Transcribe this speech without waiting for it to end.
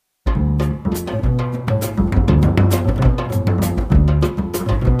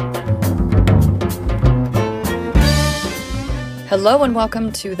Hello and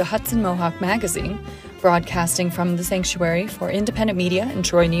welcome to the Hudson Mohawk Magazine, broadcasting from the Sanctuary for Independent Media in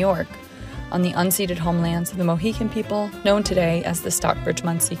Troy, New York, on the unceded homelands of the Mohican people, known today as the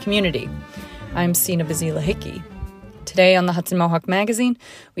Stockbridge-Munsee community. I'm Sina Bazila Hickey. Today on the Hudson Mohawk Magazine,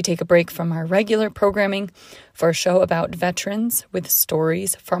 we take a break from our regular programming for a show about veterans with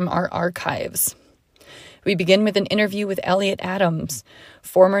stories from our archives. We begin with an interview with Elliot Adams,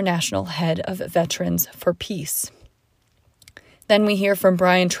 former national head of Veterans for Peace. Then we hear from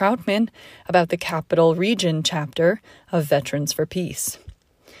Brian Troutman about the Capital Region chapter of Veterans for Peace.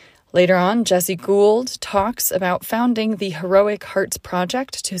 Later on, Jesse Gould talks about founding the Heroic Hearts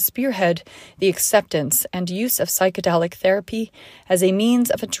Project to spearhead the acceptance and use of psychedelic therapy as a means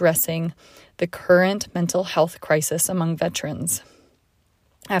of addressing the current mental health crisis among veterans.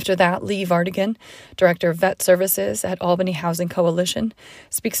 After that, Lee Vartigian, Director of Vet Services at Albany Housing Coalition,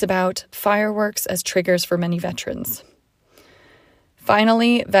 speaks about fireworks as triggers for many veterans.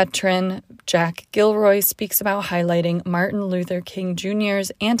 Finally, veteran Jack Gilroy speaks about highlighting Martin Luther King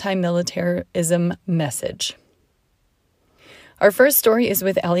Jr.'s anti-militarism message. Our first story is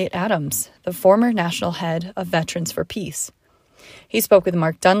with Elliot Adams, the former national head of Veterans for Peace. He spoke with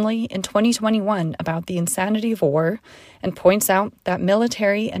Mark Dunley in 2021 about the insanity of war and points out that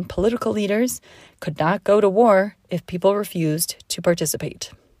military and political leaders could not go to war if people refused to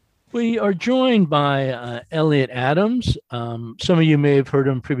participate. We are joined by Elliot Adams. Some of you may have heard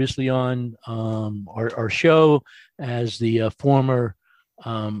him previously on our show as the former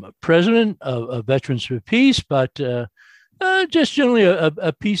president of Veterans for Peace, but just generally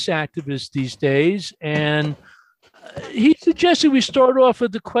a peace activist these days. And he suggested we start off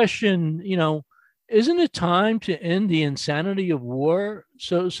with the question, isn't it time to end the insanity of war?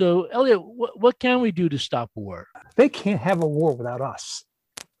 So Elliot, what can we do to stop war? They can't have a war without us.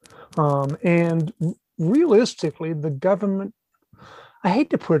 And realistically, the government, I hate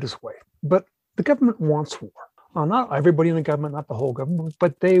to put it this way, but the government wants war. Not everybody in the government, not the whole government,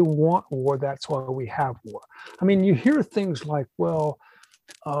 but they want war. That's why we have war. I mean, you hear things like, war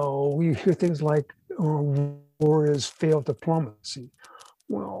is failed diplomacy.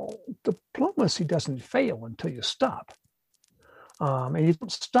 Well, diplomacy doesn't fail until you stop. And you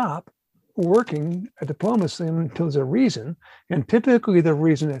don't stop working at diplomacy until there's a reason, and typically the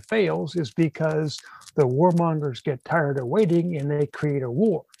reason it fails is because the warmongers get tired of waiting and they create a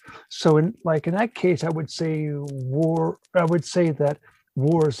war. So in that case, I would say that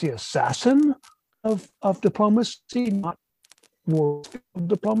war is the assassin of diplomacy, not war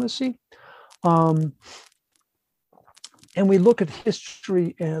diplomacy. And we look at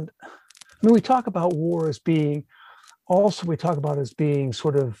history, and we talk about war as being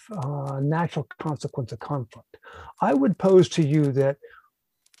sort of natural consequence of conflict. I would pose to you that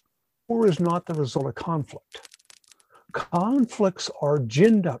war is not the result of conflict. Conflicts are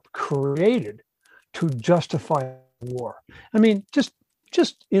ginned up, created to justify war. I mean, just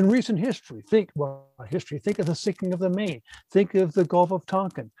in recent history, think of the sinking of the Maine, think of the Gulf of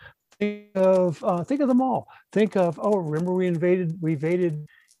Tonkin, think of them all. Remember we did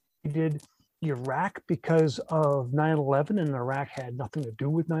Iraq because of 9/11, and Iraq had nothing to do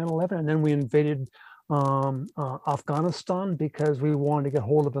with 9/11. And then we invaded Afghanistan because we wanted to get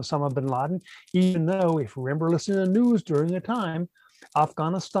hold of Osama bin Laden, even though, if you remember listening to the news during the time,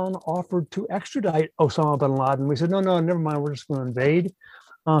 Afghanistan offered to extradite Osama bin Laden. We said, no, never mind, we're just going to invade.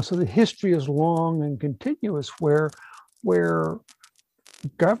 So the history is long and continuous where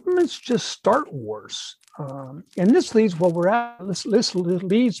governments just start wars. And this leads this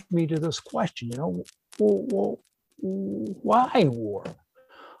leads me to this question, why war?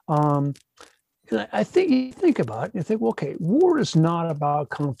 I think you think about it, and you think, okay, war is not about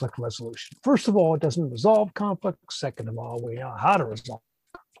conflict resolution. First of all, it doesn't resolve conflict. Second of all, we know how to resolve conflict.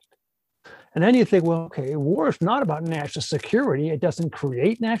 And then you think, war is not about national security. It doesn't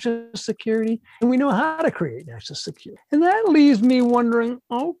create national security, and we know how to create national security. And that leaves me wondering,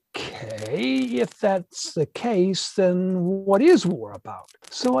 okay, if that's the case, then what is war about?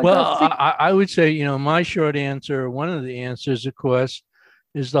 So I would say, my short answer, one of the answers, of course,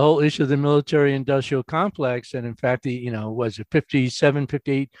 is the whole issue of the military-industrial complex. And in fact,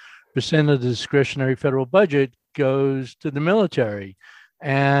 58% of the discretionary federal budget goes to the military.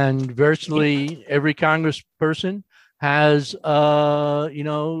 And virtually every congressperson has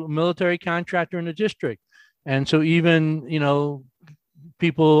military contractor in the district. And so even,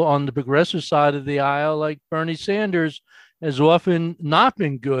 people on the progressive side of the aisle, like Bernie Sanders, has often not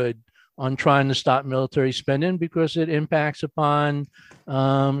been good on trying to stop military spending because it impacts upon,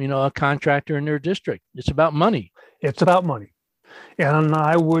 a contractor in their district. It's about money. It's about money. And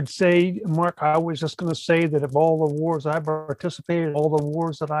I would say, Mark, I was just going to say that of all the wars I've participated, all the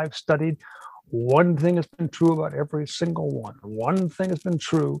wars that I've studied, one thing has been true about every single one. One thing has been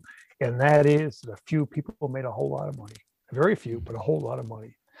true, and that is that a few people made a whole lot of money. Very few, but a whole lot of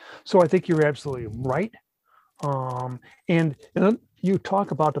money. So I think you're absolutely right. And you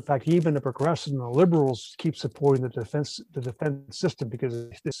talk about the fact even the progressives and the liberals keep supporting the defense system because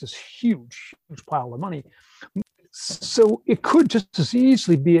this is huge pile of money. So it could just as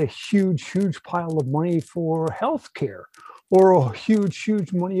easily be a huge pile of money for healthcare, or a huge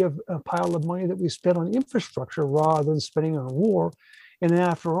pile of money that we spend on infrastructure rather than spending on war. And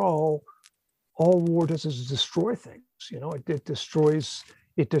after all war does is destroy things.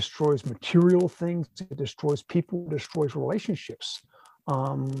 It destroys material things, it destroys people, it destroys relationships.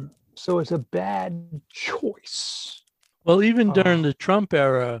 So it's a bad choice. Well, even during the Trump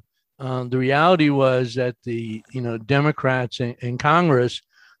era, the reality was that the Democrats in Congress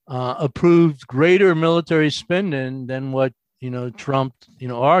approved greater military spending than what Trump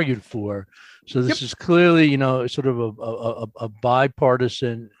argued for. So this is clearly sort of a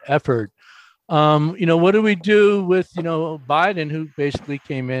bipartisan effort. What do we do with Biden, who basically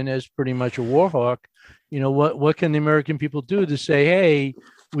came in as pretty much a war hawk? What can the American people do to say, hey,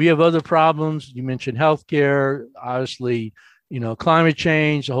 we have other problems? You mentioned healthcare, obviously, climate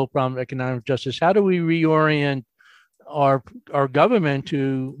change, the whole problem of economic justice. How do we reorient our government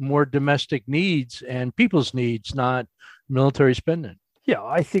to more domestic needs and people's needs, not military spending? Yeah,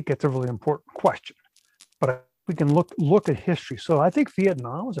 I think it's a really important question, but we can look at history. So I think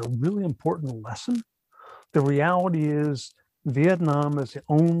Vietnam is a really important lesson. The reality is Vietnam is the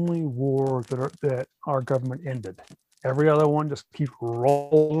only war that our government ended. Every other one just keeps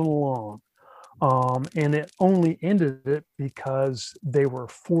rolling along. And it only ended it because they were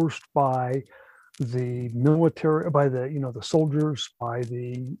forced by the military, by the soldiers, by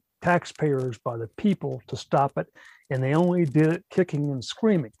the taxpayers, by the people to stop it. And they only did it kicking and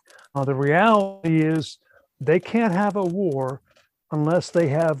screaming. The reality is they can't have a war unless they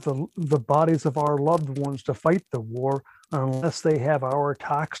have the bodies of our loved ones to fight the war, unless they have our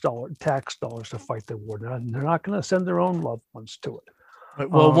tax dollars to fight the war. They're not going to send their own loved ones to it.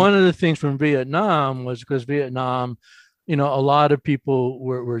 Well, one of the things from Vietnam was because Vietnam, a lot of people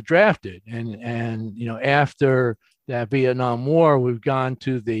were drafted, and after that Vietnam War, we've gone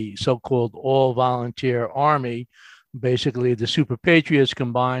to the so-called all-volunteer army, basically the super patriots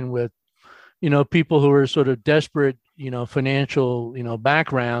combined with people who are sort of desperate, financial,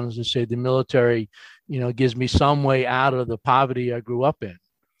 backgrounds, and say the military, gives me some way out of the poverty I grew up in.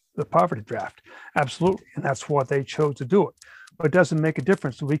 The poverty draft, absolutely, and that's why they chose to do it. But it doesn't make a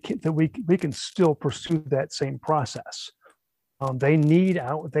difference. We can still pursue that same process. They need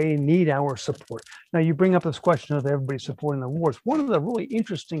our support. Now, you bring up this question of everybody supporting the wars. One of the really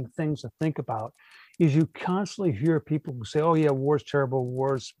interesting things to think about is you constantly hear people who say, "Oh yeah, war's terrible,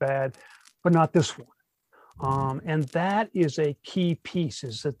 war's bad," but not this one. And that is a key piece,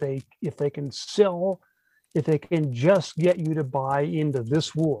 is that if they can just get you to buy into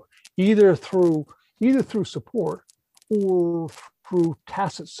this war, either through support or through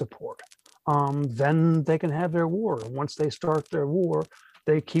tacit support, then they can have their war. And once they start their war,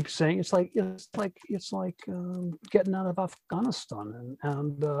 they keep saying it's like getting out of Afghanistan,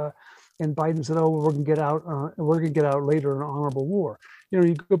 and Biden said, "Oh, we're going to get out later in an honorable war."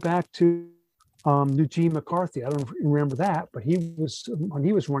 You go back to Eugene McCarthy. I don't remember that, but when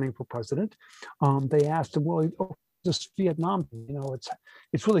he was running for president, they asked him, "Well, this Vietnam,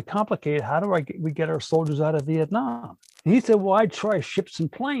 it's really complicated. How do we get our soldiers out of Vietnam?" And he said, "Well, I'd try ships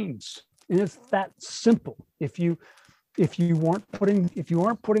and planes." And it's that simple. If you aren't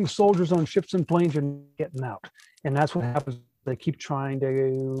putting soldiers on ships and planes, you're not getting out. And that's what happens. They keep trying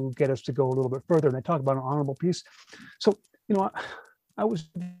to get us to go a little bit further. And they talk about an honorable peace. So, I was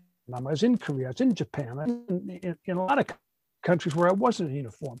in Korea, I was in Japan, in a lot of countries where I wasn't in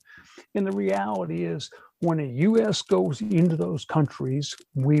uniform. And the reality is, when the U.S. goes into those countries,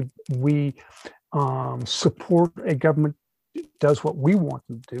 we support a government that does what we want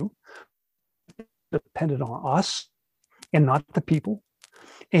them to do, dependent on us and not the people.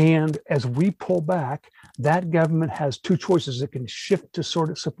 And as we pull back, that government has two choices. It can shift to sort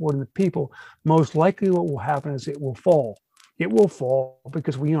of supporting the people. Most likely what will happen is it will fall. It will fall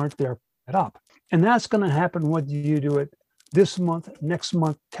because we aren't there to up. And that's going to happen whether you do it this month, next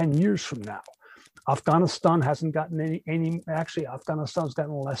month, 10 years from now. Afghanistan hasn't gotten actually, Afghanistan's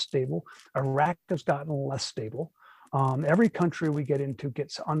gotten less stable. Iraq has gotten less stable. Every country we get into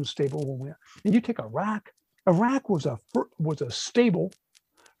gets unstable. And you take Iraq. Iraq was a stable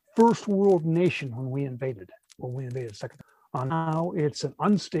first world nation when we invaded second. Now it's an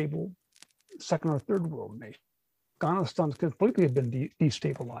unstable second or third world nation. Afghanistan's completely been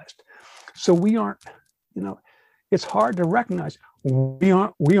destabilized. So we aren't, it's hard to recognize we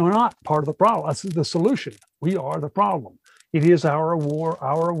are not part of the problem. That's the solution. We are the problem. It is our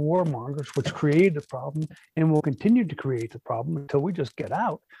warmongers which created the problem and will continue to create the problem until we just get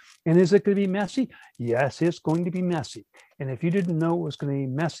out. And is it going to be messy? Yes, it's going to be messy. And if you didn't know it was going to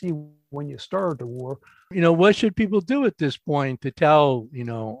be messy when you started the war. What should people do at this point to tell,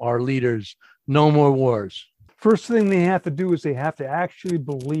 our leaders no more wars? First thing they have to do is they have to actually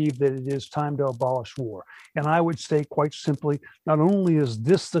believe that it is time to abolish war. And I would say quite simply, not only is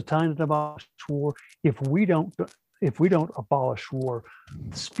this the time to abolish war, if we don't abolish war,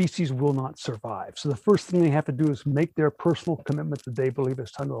 species will not survive. So the first thing they have to do is make their personal commitment that they believe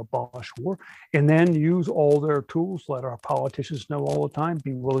it's time to abolish war, and then use all their tools, let our politicians know all the time,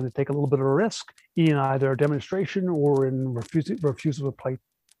 be willing to take a little bit of a risk in either a demonstration or in refusal to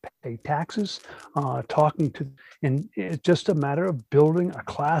pay taxes, and it's just a matter of building a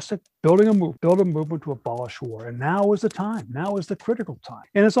movement to abolish war. And now is the time. Now is the critical time.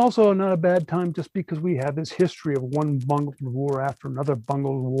 And it's also not a bad time just because we have this history of one bungled war after another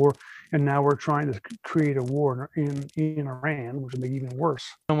bungled war, and now we're trying to create a war in Iran, which will make it even worse.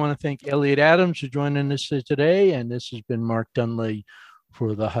 I want to thank Elliot Adams for joining us today, and this has been Mark Dunley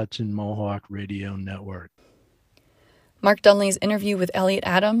for the Hudson Mohawk Radio Network. Mark Dunley's interview with Elliot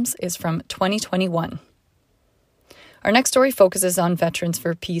Adams is from 2021. Our next story focuses on Veterans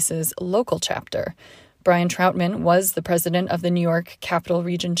for Peace's local chapter. Brian Troutman was the president of the New York Capital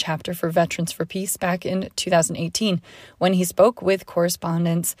Region chapter for Veterans for Peace back in 2018 when he spoke with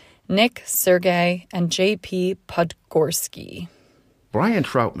correspondents Nick Sergey and J.P. Podgorski. Brian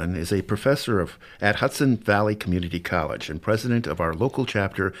Troutman is a professor at Hudson Valley Community College and president of our local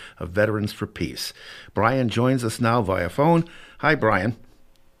chapter of Veterans for Peace. Brian joins us now via phone. Hi, Brian.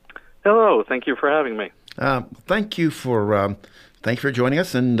 Hello. Thank you for having me. Thank you for joining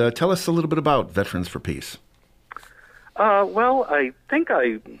us, and tell us a little bit about Veterans for Peace. Well, I think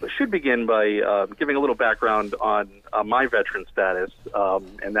I should begin by giving a little background on my veteran status,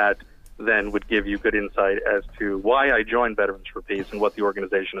 and that then would give you good insight as to why I joined Veterans for Peace and what the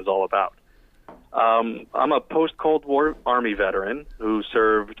organization is all about. I'm a post-Cold War Army veteran who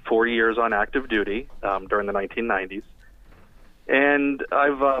served 4 years on active duty during the 1990s. And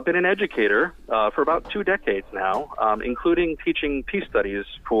I've been an educator for about 2 decades now, including teaching peace studies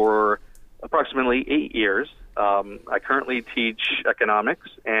for approximately 8 years. I currently teach economics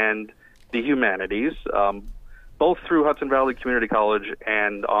and the humanities, both through Hudson Valley Community College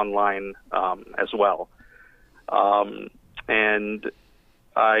and online as well. And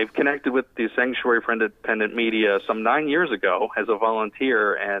I've connected with the Sanctuary for Independent Media some 9 years ago as a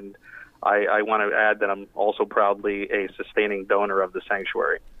volunteer, and I want to add that I'm also proudly a sustaining donor of the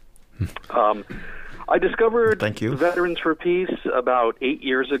Sanctuary. I discovered Veterans for Peace about 8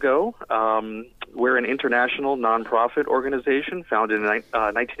 years ago. We're an international nonprofit organization founded in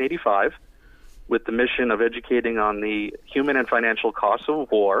 1985 with the mission of educating on the human and financial costs of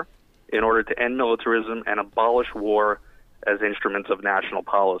war in order to end militarism and abolish war as instruments of national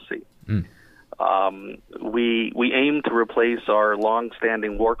policy. We aim to replace our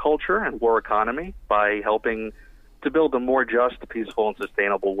long-standing war culture and war economy by helping to build a more just, peaceful, and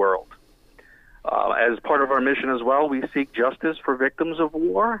sustainable world. As part of our mission as well, we seek justice for victims of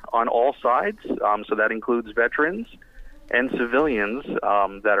war on all sides, so that includes veterans and civilians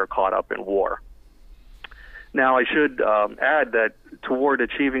that are caught up in war. Now, I should add that toward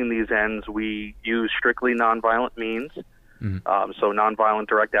achieving these ends, we use strictly nonviolent means. So nonviolent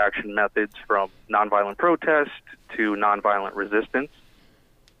direct action methods, from nonviolent protest to nonviolent resistance.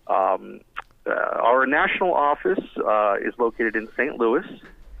 Our national office is located in St. Louis,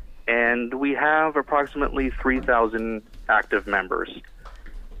 and we have approximately 3,000 active members.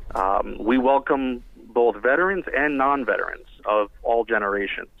 We welcome both veterans and non-veterans of all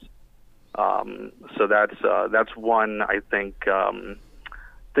generations. So that's one, I think,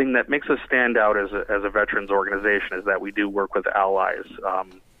 thing that makes us stand out as a veterans organization, is that we do work with allies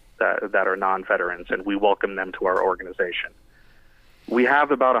that are non-veterans, and we welcome them to our organization. We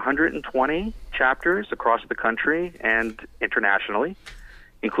have about 120 chapters across the country and internationally,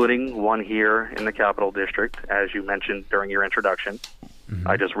 including one here in the Capital District, as you mentioned during your introduction.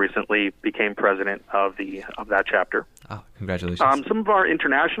 I just recently became president of that chapter. Oh, congratulations. Some of our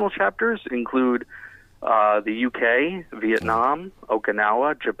international chapters include the UK, Vietnam,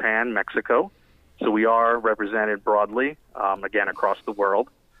 Okinawa, Japan, Mexico. So we are represented broadly, again, across the world.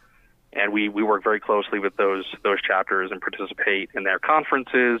 And we work very closely with those chapters and participate in their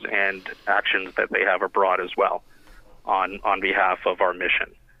conferences and actions that they have abroad as well. on behalf of our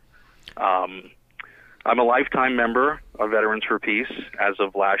mission. I'm a lifetime member of Veterans for Peace as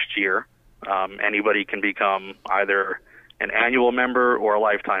of last year. Anybody can become either an annual member or a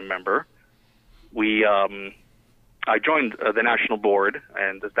lifetime member. I joined the national board,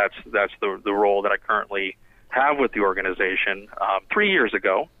 and that's the role that I currently have with the organization 3 years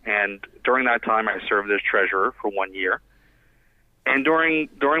ago. And during that time, I served as treasurer for 1 year. And during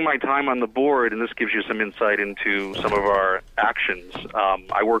my time on the board, and this gives you some insight into some of our actions,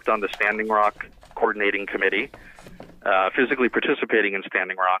 I worked on the Standing Rock Coordinating Committee, physically participating in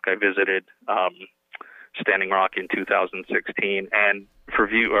Standing Rock. I visited Standing Rock in 2016, and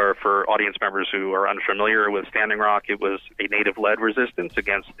for audience members who are unfamiliar with Standing Rock, it was a native-led resistance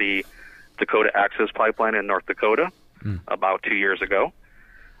against the Dakota Access Pipeline in North Dakota about 2 years ago.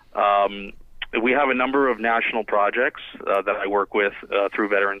 We have a number of national projects that I work with through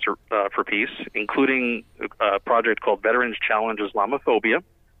Veterans for Peace, including a project called Veterans Challenge Islamophobia,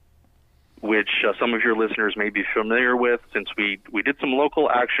 which some of your listeners may be familiar with, since we did some local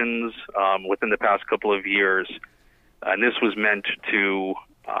actions within the past couple of years, and this was meant to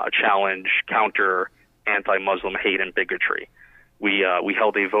counter anti-Muslim hate and bigotry. We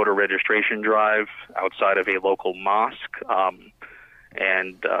held a voter registration drive outside of a local mosque,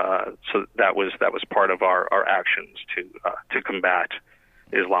 and so that was part of our actions to combat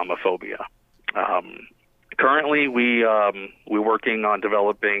Islamophobia. Currently, we're working on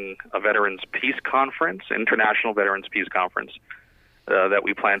developing a Veterans Peace Conference, International Veterans Peace Conference, that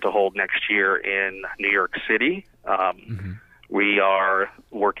we plan to hold next year in New York City. We are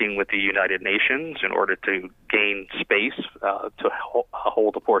working with the United Nations in order to gain space to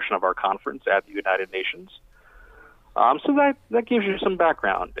hold a portion of our conference at the United Nations. So that gives you some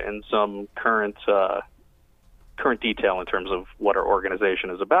background and some current detail in terms of what our organization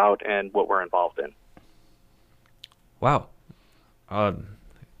is about and what we're involved in. Wow.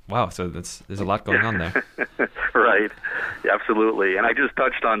 Wow. So there's a lot going on there. Right. Yeah, absolutely. And I just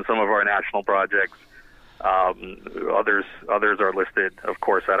touched on some of our national projects. Others are listed, of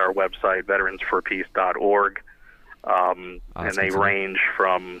course, at our website, veteransforpeace.org. And they range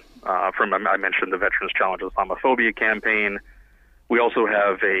from I mentioned the Veterans Challenge Islamophobia campaign. We also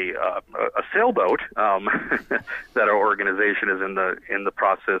have a sailboat that our organization is in the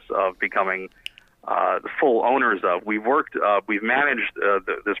process of becoming the full owners of. We've managed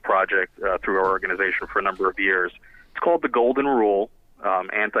this project through our organization for a number of years. It's called the Golden Rule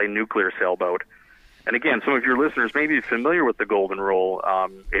anti-nuclear sailboat. And again, some of your listeners may be familiar with the Golden Rule.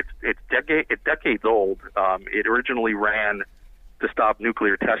 It's decades old. It originally ran to stop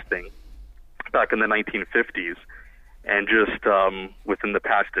nuclear testing back in the 1950s, and just within the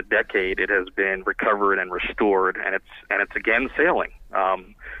past decade, it has been recovered and restored, and it's again sailing.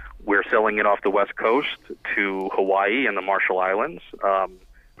 We're sailing it off the West Coast to Hawaii and the Marshall Islands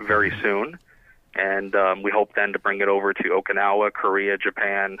very soon, and we hope then to bring it over to Okinawa, Korea,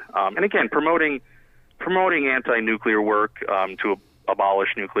 Japan, and again promoting anti-nuclear work to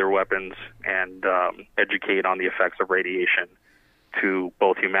abolish nuclear weapons and educate on the effects of radiation to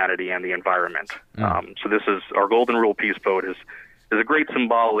both humanity and the environment. So this is our Golden Rule Peace Boat is a great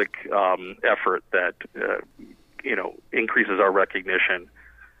symbolic effort that increases our recognition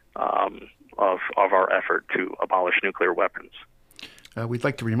of our effort to abolish nuclear weapons. We'd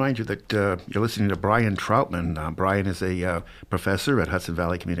like to remind you that you're listening to Brian Troutman. Brian is a professor at Hudson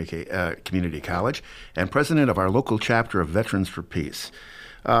Valley Community College and president of our local chapter of Veterans for Peace.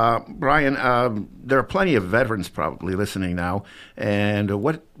 Brian, there are plenty of veterans probably listening now, and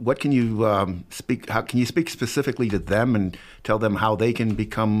what can you speak? How can you speak specifically to them and tell them how they can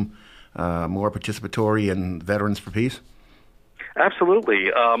become more participatory in Veterans for Peace?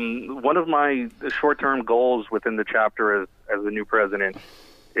 Absolutely. One of my short-term goals within the chapter as the new president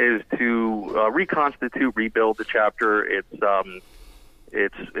is to rebuild the chapter.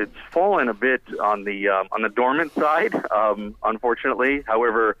 It's fallen a bit on the dormant side, unfortunately.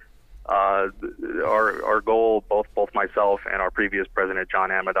 However, our goal, both myself and our previous president John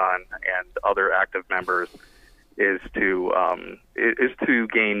Amadon and other active members, is to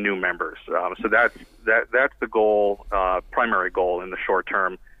gain new members. So that's the goal, primary goal in the short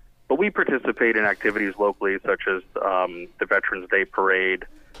term. But we participate in activities locally, such as the Veterans Day Parade,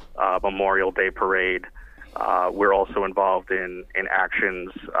 Memorial Day Parade. We're also involved in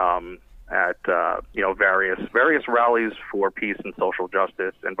actions at various rallies for peace and social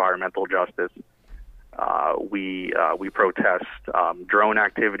justice, environmental justice. We protest drone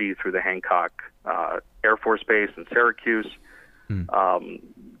activity through the Hancock Air Force Base in Syracuse.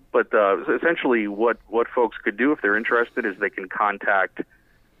 But essentially, what folks could do if they're interested is they can contact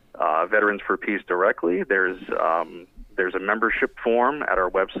Veterans for Peace directly. There's There's a membership form at our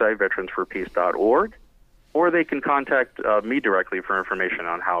website, veteransforpeace.org, or they can contact me directly for information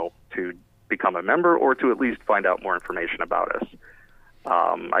on how to become a member or to at least find out more information about us.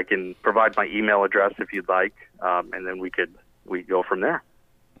 I can provide my email address if you'd like, and then we go from there.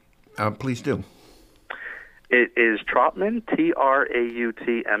 Please do. It is Troutman,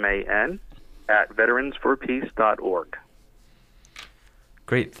 Trautman, at veteransforpeace.org.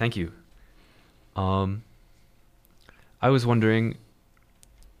 Great, thank you. I was wondering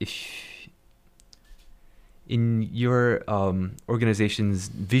if in your organization's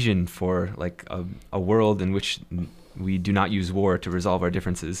vision for like a world in which we do not use war to resolve our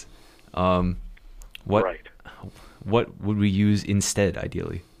differences, what would we use instead,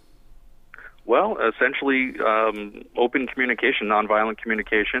 ideally? Well, essentially, open communication, nonviolent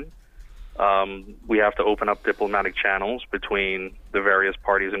communication. We have to open up diplomatic channels between the various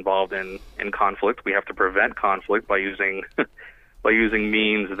parties involved in conflict. We have to prevent conflict by using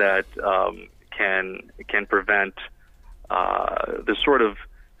means that can prevent the sort of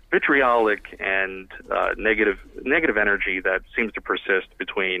vitriolic and negative energy that seems to persist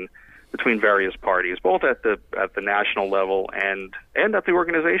between various parties, both at the national level and at the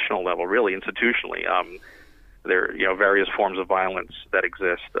organizational level, really institutionally. There are various forms of violence that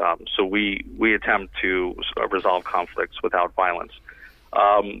exist. So we attempt to resolve conflicts without violence.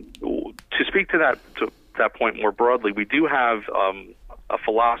 To speak to that point more broadly, we do have a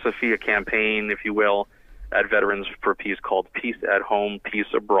philosophy, a campaign, if you will, at Veterans for Peace called Peace at Home, Peace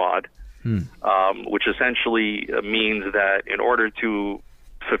Abroad, which essentially means that in order to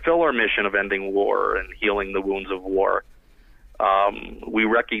fulfill our mission of ending war and healing the wounds of war, we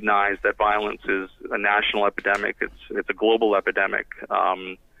recognize that violence is a national epidemic. It's a global epidemic.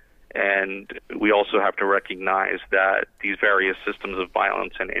 And we also have to recognize that these various systems of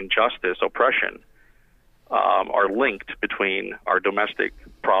violence and injustice, oppression, are linked between our domestic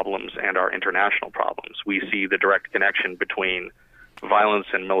problems and our international problems. We see the direct connection between violence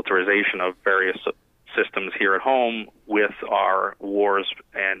and militarization of various systems here at home with our wars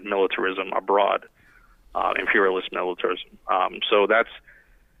and militarism abroad, imperialist militarism. So that's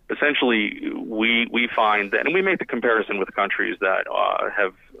essentially, we find that, and we make the comparison with countries that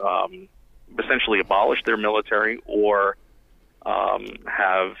have essentially abolished their military or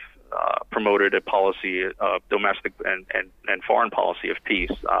have promoted a policy of domestic and foreign policy of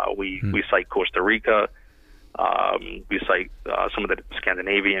peace. We cite Costa Rica. We cite some of the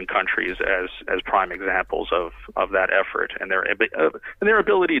Scandinavian countries as prime examples of that effort and their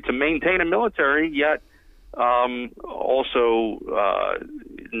ability to maintain a military, yet also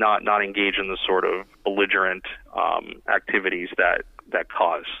not engage in the sort of belligerent activities that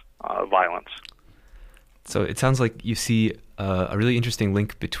cause violence. So it sounds like you see a really interesting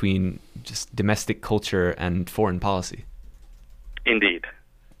link between just domestic culture and foreign policy. Indeed.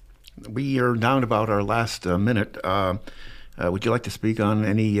 We are down about our last minute. Would you like to speak on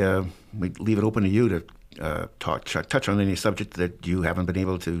any? We leave it open to you to touch on any subject that you haven't been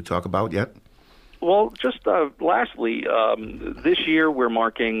able to talk about yet. Well, just lastly, this year we're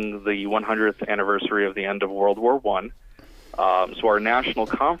marking the 100th anniversary of the end of World War I. So our national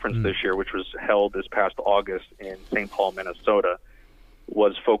conference this year, which was held this past August in St. Paul, Minnesota,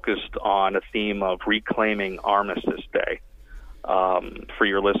 was focused on a theme of reclaiming Armistice Day. For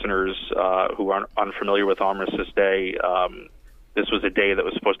your listeners who are unfamiliar with Armistice Day, this was a day that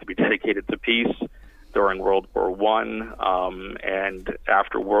was supposed to be dedicated to peace during World War I, and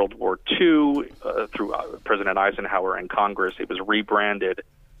after World War II, through President Eisenhower and Congress, it was rebranded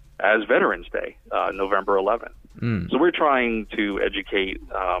as Veterans Day, November 11th. So we're trying to educate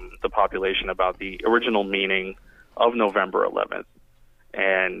the population about the original meaning of November 11th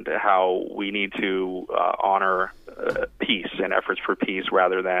and how we need to honor peace and efforts for peace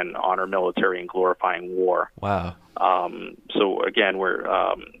rather than honor military and glorifying war. Wow. So again, we're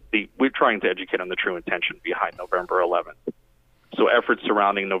trying to educate on the true intention behind November 11th. So efforts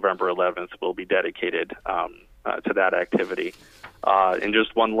surrounding November 11th will be dedicated to that activity. And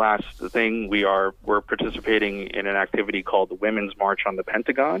just one last thing, we're participating in an activity called the Women's March on the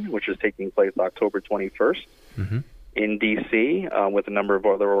Pentagon, which is taking place October 21st in D.C. With a number of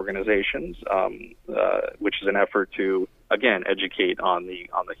other organizations, which is an effort to, again, educate on the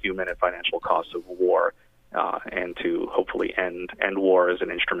human and financial costs of war, and to hopefully end war as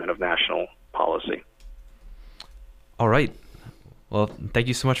an instrument of national policy. All right. Well, thank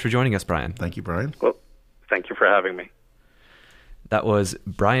you so much for joining us, Brian. Thank you, Brian. Well, thank you for having me. That was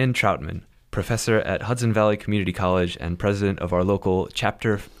Brian Troutman, professor at Hudson Valley Community College and president of our local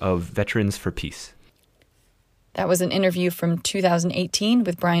chapter of Veterans for Peace. That was an interview from 2018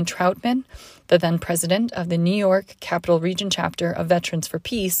 with Brian Troutman, the then president of the New York Capital Region chapter of Veterans for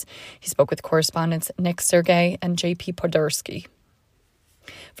Peace. He spoke with correspondents Nick Sergey and J.P. Podorsky.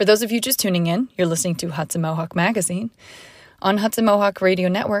 For those of you just tuning in, you're listening to Hudson Mohawk Magazine on Hudson Mohawk Radio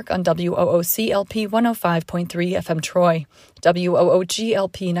Network on WOOCLP 105.3 FM Troy,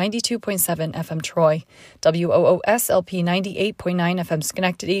 WOOGLP 92.7 FM Troy, WOOSLP 98.9 FM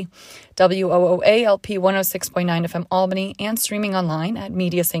Schenectady, WOOALP 106.9 FM Albany, and streaming online at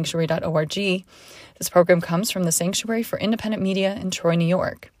mediasanctuary.org. This program comes from the Sanctuary for Independent Media in Troy, New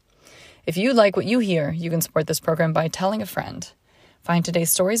York. If you like what you hear, you can support this program by telling a friend. Find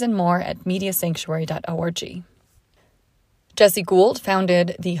today's stories and more at mediasanctuary.org. Jesse Gould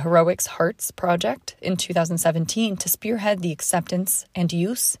founded the Heroics Hearts Project in 2017 to spearhead the acceptance and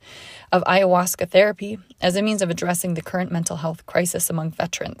use of ayahuasca therapy as a means of addressing the current mental health crisis among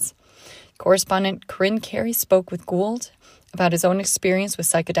veterans. Correspondent Corinne Carey spoke with Gould about his own experience with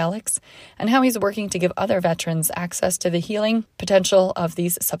psychedelics and how he's working to give other veterans access to the healing potential of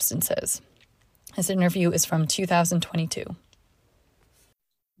these substances. This interview is from 2022.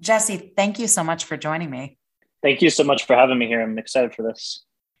 Jesse, thank you so much for joining me. Thank you so much for having me here. I'm excited for this.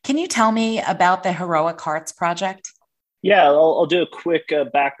 Can you tell me about the Heroic Hearts Project? Yeah, I'll do a quick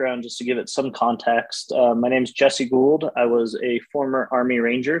background just to give it some context. My name is Jesse Gould. I was a former Army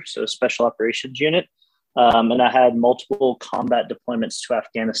Ranger, so Special Operations Unit, and I had multiple combat deployments to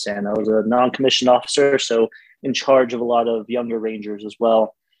Afghanistan. I was a non-commissioned officer, so in charge of a lot of younger Rangers as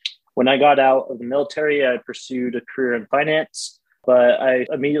well. When I got out of the military, I pursued a career in finance, but I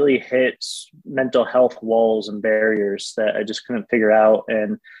immediately hit mental health walls and barriers that I just couldn't figure out.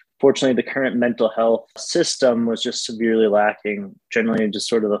 And fortunately, the current mental health system was just severely lacking, generally just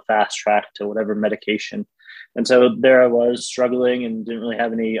sort of a fast track to whatever medication. And so there I was struggling and didn't really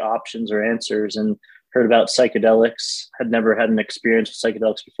have any options or answers, and heard about psychedelics. Had never had an experience with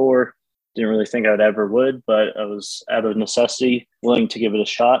psychedelics before. Didn't really think I would, but I was out of necessity willing to give it a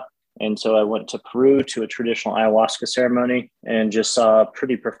shot. And so I went to Peru to a traditional ayahuasca ceremony and just saw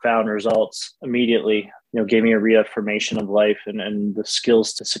pretty profound results immediately. Gave me a reaffirmation of life and the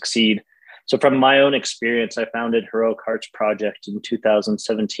skills to succeed. So from my own experience, I founded Heroic Hearts Project in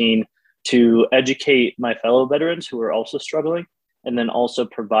 2017 to educate my fellow veterans who are also struggling, and then also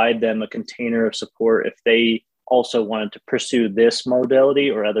provide them a container of support if they also wanted to pursue this modality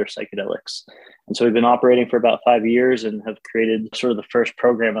or other psychedelics. And so we've been operating for about 5 years and have created sort of the first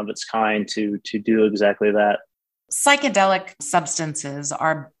program of its kind to do exactly that. Psychedelic substances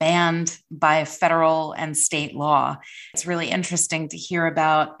are banned by federal and state law. It's really interesting to hear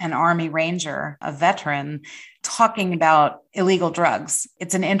about an Army Ranger, a veteran, talking about illegal drugs.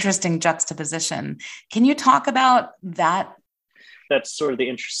 It's an interesting juxtaposition. Can you talk about that? That's sort of the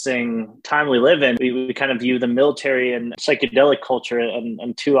interesting time we live in. We kind of view the military and psychedelic culture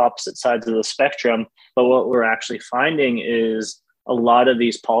and two opposite sides of the spectrum. But what we're actually finding is a lot of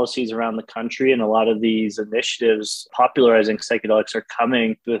these policies around the country and a lot of these initiatives popularizing psychedelics are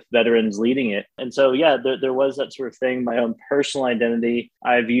coming with veterans leading it. And so, yeah, there was that sort of thing. My own personal identity,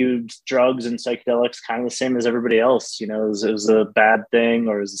 I viewed drugs and psychedelics kind of the same as everybody else. It was a bad thing,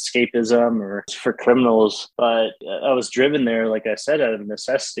 or it was escapism, or for criminals. But I was driven there, like I said, out of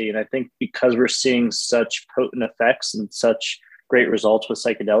necessity. And I think because we're seeing such potent effects and such great results with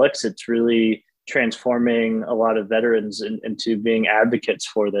psychedelics, it's really transforming a lot of veterans into being advocates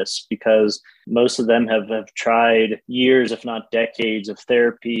for this, because most of them have tried years, if not decades, of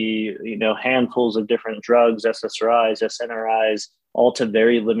therapy, handfuls of different drugs, SSRIs, SNRIs, all to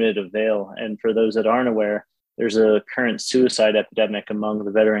very limited avail. And for those that aren't aware, there's a current suicide epidemic among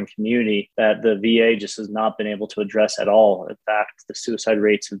the veteran community that the VA just has not been able to address at all. In fact, the suicide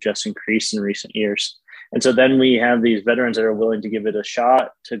rates have just increased in recent years. And so then we have these veterans that are willing to give it a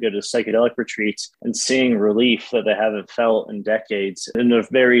shot, to go to psychedelic retreats and seeing relief that they haven't felt in decades in a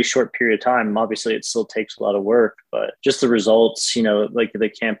very short period of time. Obviously, it still takes a lot of work, but just the results, they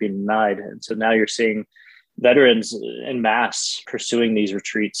can't be denied. And so now you're seeing veterans en masse pursuing these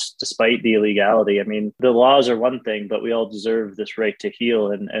retreats despite the illegality. I mean, the laws are one thing, but we all deserve this right to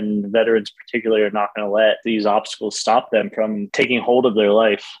heal. And veterans particularly are not going to let these obstacles stop them from taking hold of their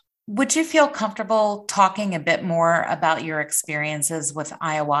life. Would you feel comfortable talking a bit more about your experiences with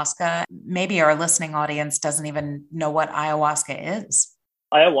ayahuasca? Maybe our listening audience doesn't even know what ayahuasca is.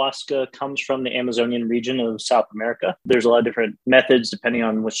 Ayahuasca comes from the Amazonian region of South America. There's a lot of different methods depending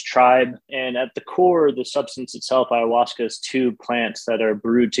on which tribe. And at the core, the substance itself, ayahuasca, is two plants that are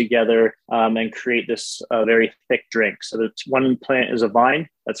brewed together and create this very thick drink. So one plant is a vine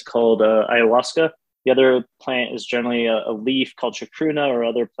that's called ayahuasca. The other plant is generally a leaf called chacruna, or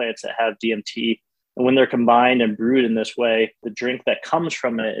other plants that have DMT. And when they're combined and brewed in this way, the drink that comes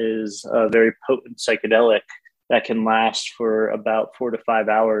from it is a very potent psychedelic that can last for about 4 to 5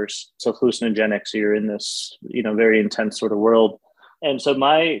 hours. It's hallucinogenic. So you're in this, very intense sort of world. And so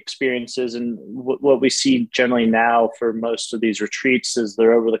my experiences and what we see generally now for most of these retreats is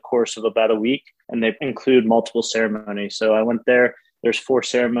they're over the course of about a week, and they include multiple ceremonies. So I went there, there's 4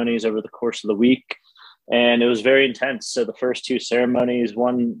 ceremonies over the course of the week, and it was very intense. So the first 2 ceremonies,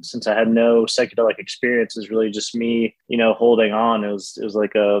 one, since I had no psychedelic experience, is really just me, holding on. It was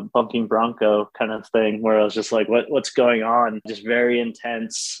like a bumping bronco kind of thing where I was just like, what's going on? Just very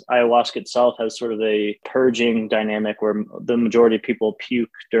intense. Ayahuasca itself has sort of a purging dynamic where the majority of people puke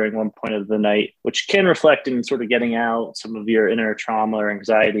during one point of the night, which can reflect in sort of getting out some of your inner trauma or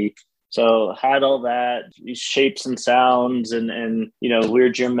anxiety. So had all that, these shapes and sounds and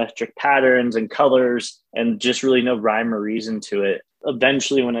weird geometric patterns and colors, and just really no rhyme or reason to it.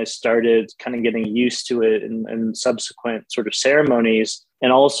 Eventually, when I started kind of getting used to it and subsequent sort of ceremonies,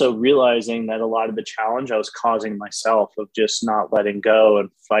 and also realizing that a lot of the challenge I was causing myself of just not letting go and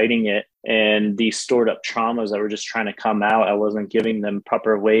fighting it, and these stored up traumas that were just trying to come out, I wasn't giving them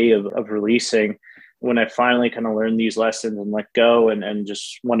proper way of releasing. When I finally kind of learned these lessons and let go and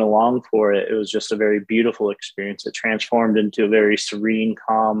just went along for it, it was just a very beautiful experience. It transformed into a very serene,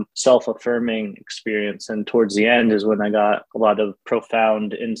 calm, self-affirming experience. And towards the end is when I got a lot of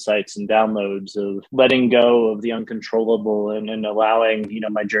profound insights and downloads of letting go of the uncontrollable and allowing,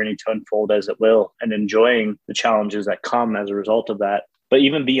 my journey to unfold as it will, and enjoying the challenges that come as a result of that. But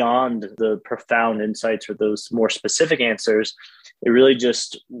even beyond the profound insights or those more specific answers, it really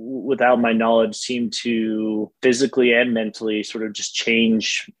just, without my knowledge, seemed to physically and mentally sort of just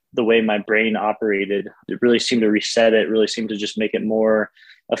change the way my brain operated. It really seemed to reset it, really seemed to just make it more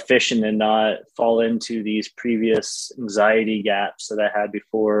efficient and not fall into these previous anxiety gaps that I had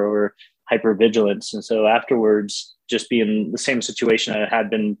before or hypervigilance. And so afterwards, just be in the same situation I had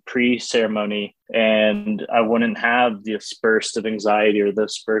been pre-ceremony, and I wouldn't have this burst of anxiety or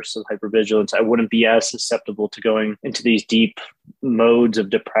this burst of hypervigilance. I wouldn't be as susceptible to going into these deep modes of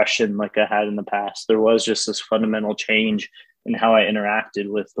depression like I had in the past. There was just this fundamental change in how I interacted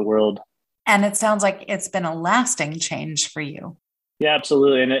with the world. And it sounds like it's been a lasting change for you. Yeah,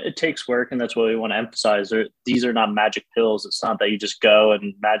 absolutely. And it takes work. And that's what we want to emphasize. These are not magic pills. It's not that you just go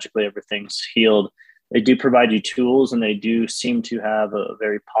and magically everything's healed. They do provide you tools, and they do seem to have a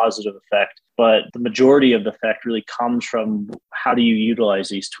very positive effect. But the majority of the effect really comes from how do you utilize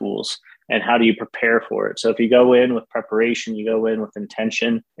these tools and how do you prepare for it? So if you go in with preparation, you go in with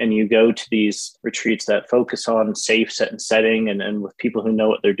intention, and you go to these retreats that focus on safe set and setting and with people who know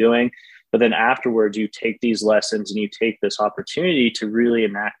what they're doing. But then afterwards, you take these lessons and you take this opportunity to really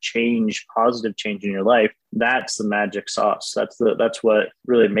enact change, positive change in your life. That's the magic sauce. That's what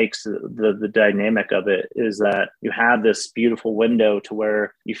really makes the dynamic of it, is that you have this beautiful window to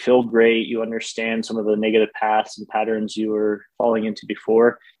where you feel great. You understand some of the negative paths and patterns you were falling into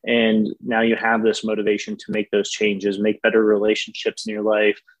before. And now you have this motivation to make those changes, make better relationships in your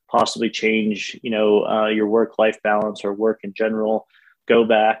life, possibly change, your work-life balance or work in general. Go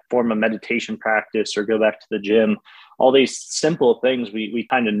back, form a meditation practice, or go back to the gym. All these simple things we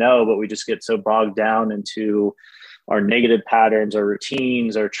kind of know, but we just get so bogged down into our negative patterns, our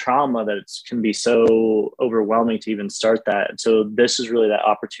routines, our trauma that it can be so overwhelming to even start that. And so this is really that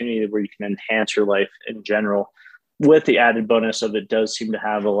opportunity where you can enhance your life in general, with the added bonus of it does seem to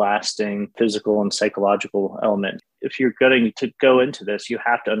have a lasting physical and psychological element. If you're going to go into this, you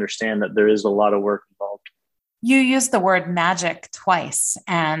have to understand that there is a lot of work involved. You used the word magic twice,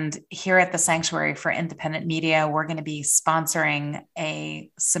 and here at the Sanctuary for Independent Media, we're going to be sponsoring a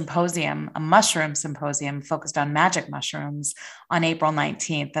symposium, a mushroom symposium focused on magic mushrooms on April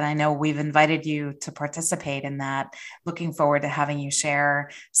 19th. And I know we've invited you to participate in that. Looking forward to having you share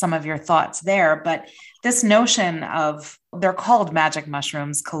some of your thoughts there. But this notion of, they're called magic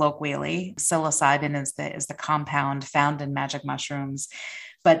mushrooms colloquially. Psilocybin is the compound found in magic mushrooms.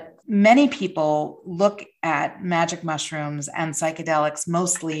 But many people look at magic mushrooms and psychedelics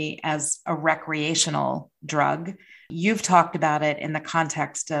mostly as a recreational drug. You've talked about it in the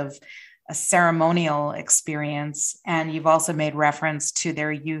context of a ceremonial experience, and you've also made reference to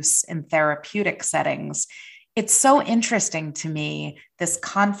their use in therapeutic settings. It's so interesting to me, this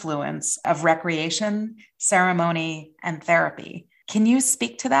confluence of recreation, ceremony, and therapy. Can you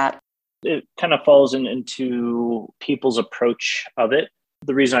speak to that? It kind of falls into people's approach of it.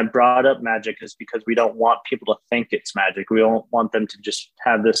 The reason I brought up magic is because we don't want people to think it's magic. We don't want them to just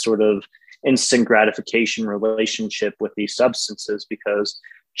have this sort of instant gratification relationship with these substances, because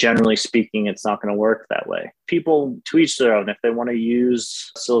generally speaking, it's not going to work that way. People, to each their own. If they want to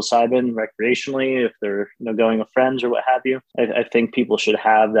use psilocybin recreationally, if they're going with friends or what have you, I think people should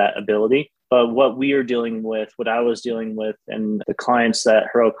have that ability. But what we are dealing with, what I was dealing with, and the clients that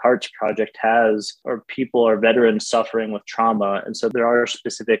Heroic Hearts Project has are people, are veterans suffering with trauma. And so there are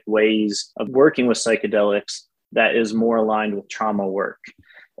specific ways of working with psychedelics that is more aligned with trauma work.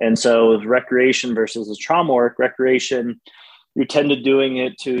 And so recreation versus the trauma work, recreation, you tend to doing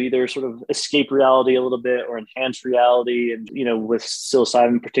it to either sort of escape reality a little bit or enhance reality. And, with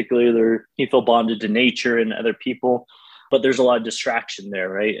psilocybin particularly, you feel bonded to nature and other people, but there's a lot of distraction there,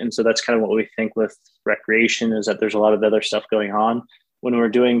 right? And so that's kind of what we think with recreation, is that there's a lot of other stuff going on. When we're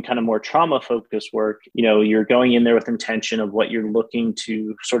doing kind of more trauma-focused work, you're going in there with intention of what you're looking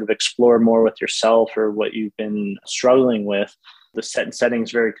to sort of explore more with yourself or what you've been struggling with. The setting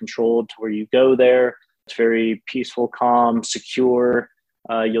is very controlled to where you go there. It's very peaceful, calm, secure.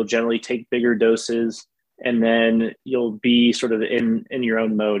 You'll generally take bigger doses, and then you'll be sort of in your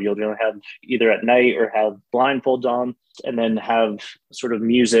own mode. You'll generally have either at night or have blindfolds on, and then have sort of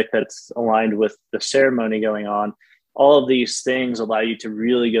music that's aligned with the ceremony going on. All of these things allow you to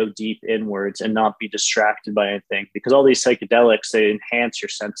really go deep inwards and not be distracted by anything, because all these psychedelics, they enhance your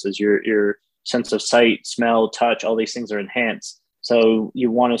senses, your sense of sight, smell, touch, all these things are enhanced. So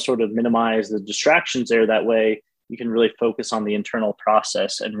you want to sort of minimize the distractions there. That way you can really focus on the internal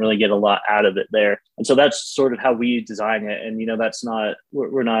process and really get a lot out of it there. And so that's sort of how we design it. And,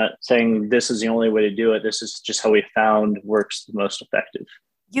 we're not saying this is the only way to do it. This is just how we found works the most effective.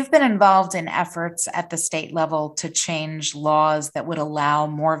 You've been involved in efforts at the state level to change laws that would allow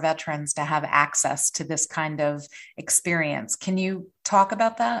more veterans to have access to this kind of experience. Can you talk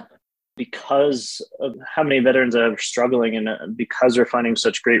about that? Because of how many veterans are struggling, and because they're finding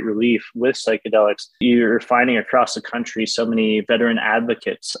such great relief with psychedelics, you're finding across the country so many veteran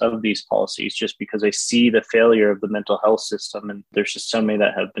advocates of these policies, just because they see the failure of the mental health system. And there's just so many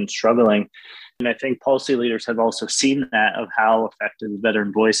that have been struggling. And I think policy leaders have also seen that, of how effective the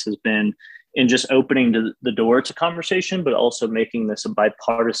veteran voice has been in just opening the door to conversation, but also making this a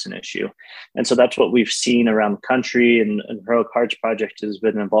bipartisan issue. And so that's what we've seen around the country. And Heroic Hearts Project has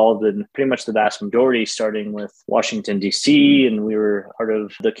been involved in pretty much the vast majority, starting with Washington, D.C. And we were part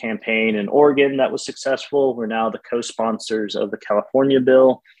of the campaign in Oregon that was successful. We're now the co-sponsors of the California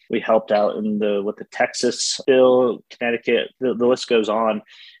bill. We helped out with the Texas bill, Connecticut, the list goes on.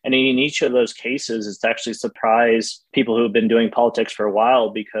 And in each of those cases, it's actually surprised people who have been doing politics for a while,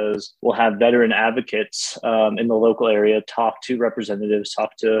 because we'll have veteran advocates in the local area talk to representatives,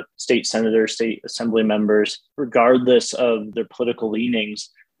 talk to state senators, state assembly members, regardless of their political leanings.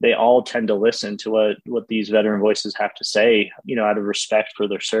 They all tend to listen to what these veteran voices have to say, out of respect for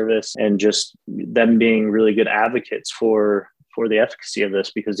their service, and just them being really good advocates for the efficacy of this,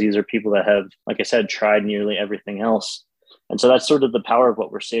 because these are people that have, like I said, tried nearly everything else. And so that's sort of the power of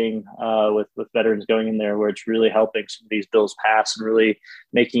what we're seeing with veterans going in there, where it's really helping some of these bills pass and really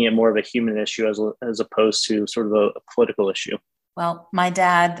making it more of a human issue as opposed to sort of a political issue. Well, my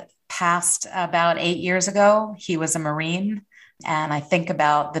dad passed about 8 years ago. He was a Marine. And I think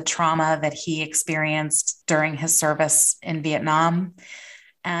about the trauma that he experienced during his service in Vietnam.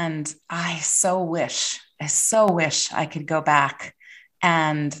 And I so wish I could go back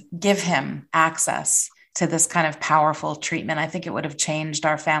and give him access to this kind of powerful treatment. I think it would have changed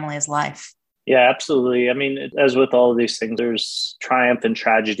our family's life. Yeah, absolutely. I mean, as with all of these things, there's triumph and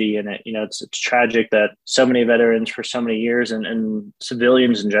tragedy in it. It's tragic that so many veterans for so many years and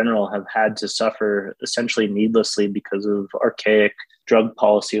civilians in general have had to suffer essentially needlessly because of archaic drug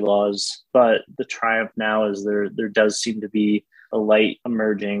policy laws. But the triumph now is there does seem to be a light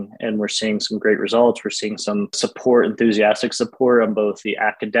emerging, and we're seeing some great results. We're seeing some support, enthusiastic support on both the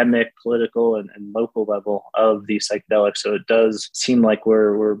academic, political, and local level of these psychedelics. So it does seem like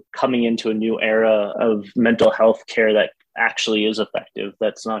we're coming into a new era of mental health care that actually is effective.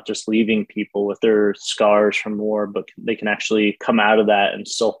 That's not just leaving people with their scars from war, but they can actually come out of that and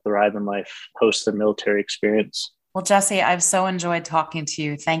still thrive in life post their military experience. Well, Jesse, I've so enjoyed talking to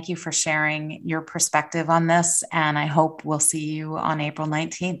you. Thank you for sharing your perspective on this, and I hope we'll see you on April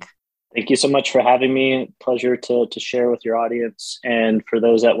 19th. Thank you so much for having me. Pleasure to share with your audience. And for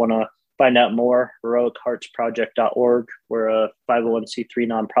those that want to find out more, heroicheartsproject.org. We're a 501c3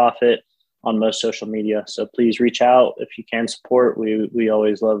 nonprofit on most social media. So please reach out if you can support. We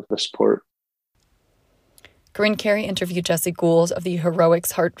always love the support. Corinne Carey interviewed Jesse Gould of the Heroic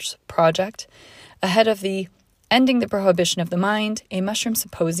Hearts Project ahead of the Ending the Prohibition of the Mind, a Mushroom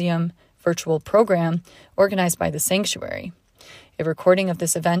Symposium virtual program organized by the Sanctuary. A recording of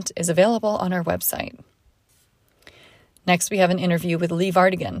this event is available on our website. Next, we have an interview with Lee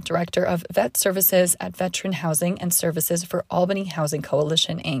Vartigian, Director of Vet Services at Veteran Housing and Services for Albany Housing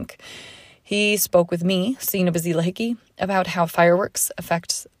Coalition, Inc. He spoke with me, Sina Bazilahicki, about how fireworks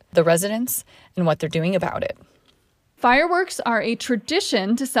affects the residents and what they're doing about it. Fireworks are a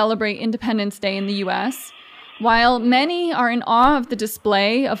tradition to celebrate Independence Day in the U.S. While many are in awe of the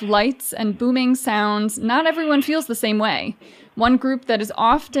display of lights and booming sounds, not everyone feels the same way. One group that is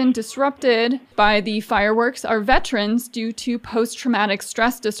often disrupted by the fireworks are veterans due to post-traumatic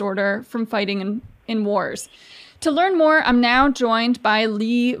stress disorder from fighting in wars. To learn more, I'm now joined by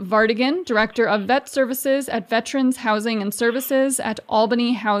Lee Vartigian, Director of Vet Services at Veterans Housing and Services at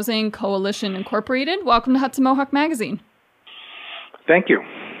Albany Housing Coalition, Incorporated. Welcome to Hudson Mohawk Magazine. Thank you.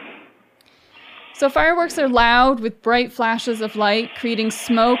 So fireworks are loud with bright flashes of light, creating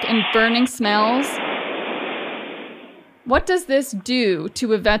smoke and burning smells. What does this do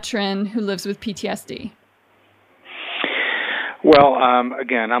to a veteran who lives with PTSD? Well,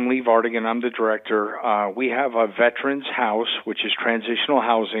 again, I'm Lee Vartigian. I'm the director. We have a veterans house, which is transitional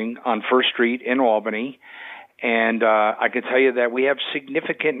housing on First Street in Albany. And I can tell you that we have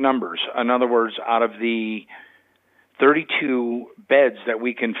significant numbers. In other words, out of the 32 beds that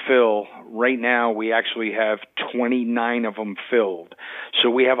we can fill, right now we actually have 29 of them filled.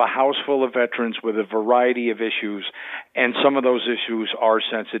 So we have a house full of veterans with a variety of issues, and some of those issues are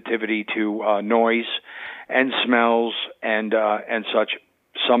sensitivity to noise and smells and such.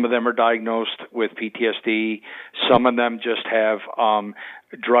 Some of them are diagnosed with PTSD. Some of them just have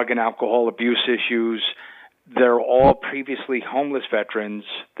drug and alcohol abuse issues. They're all previously homeless veterans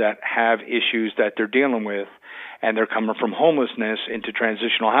that have issues that they're dealing with, and they're coming from homelessness into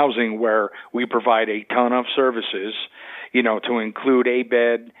transitional housing where we provide a ton of services, to include a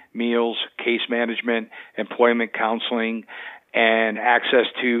bed, meals, case management, employment counseling, and access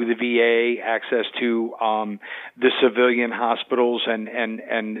to the VA, access to the civilian hospitals and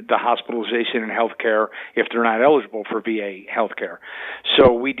the hospitalization and health care if they're not eligible for VA health care.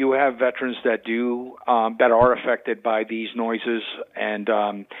 So we do have veterans that are affected by these noises, and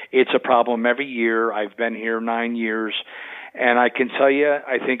it's a problem every year. I've been here 9 years, and I can tell you,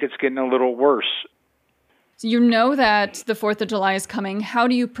 I think it's getting a little worse. So you know that the 4th of July is coming. How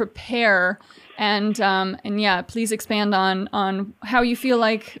do you prepare? And please expand on how you feel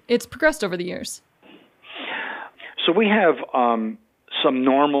like it's progressed over the years. So we have some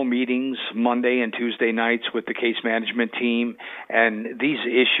normal meetings Monday and Tuesday nights with the case management team, and these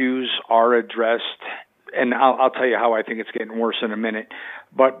issues are addressed. And I'll tell you how I think it's getting worse in a minute.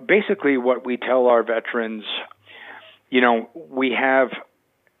 But basically what we tell our veterans, we have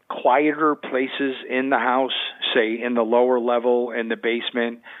quieter places in the house, say in the lower level, in the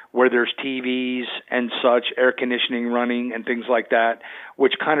basement, where there's TVs and such, air conditioning running and things like that,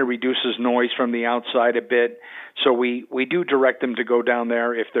 which kind of reduces noise from the outside a bit. So we do direct them to go down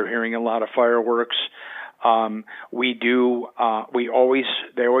there if they're hearing a lot of fireworks. They always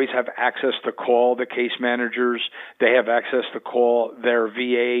have access to call the case managers. They have access to call their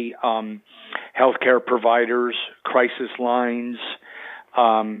VA healthcare providers, crisis lines,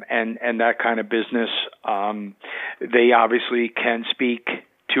 and that kind of business. They obviously can speak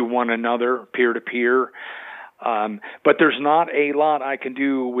to one another peer to peer. But there's not a lot I can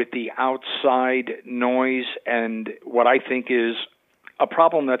do with the outside noise, and what I think is a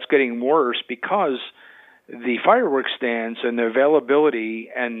problem that's getting worse because the fireworks stands and the availability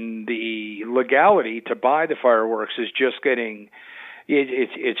and the legality to buy the fireworks is just getting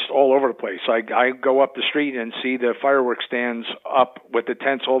it's all over the place. I go up the street and see the fireworks stands up with the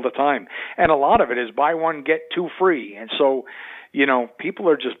tents all the time. And a lot of it is buy one, get two free. And so, people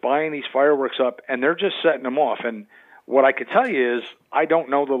are just buying these fireworks up and they're just setting them off. And what I could tell you is I don't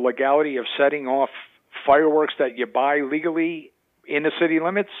know the legality of setting off fireworks that you buy legally in the city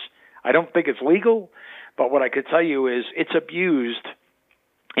limits. I don't think it's legal. But what I could tell you is it's abused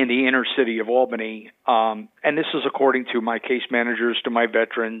in the inner city of Albany, and this is according to my case managers, to my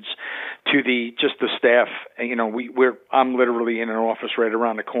veterans, to the staff. I'm literally in an office right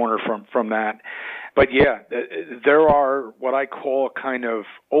around the corner from that. But yeah, there are what I call kind of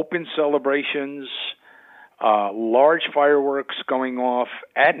open celebrations, large fireworks going off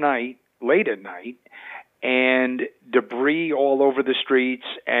at night, late at night, and debris all over the streets,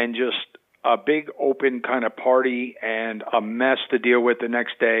 and just a big open kind of party and a mess to deal with the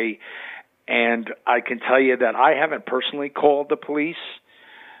next day. And I can tell you that I haven't personally called the police,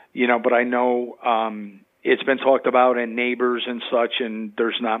 but I know it's been talked about in neighbors and such, and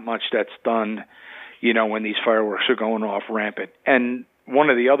there's not much that's done, when these fireworks are going off rampant. And one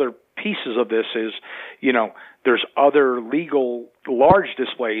of the other pieces of this is, there's other legal large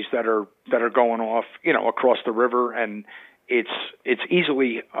displays that are going off, across the river, and it's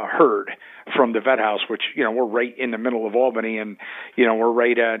easily heard from the vet house, which, we're right in the middle of Albany, and, we're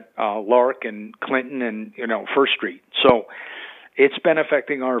right at Lark and Clinton and, First Street. So it's been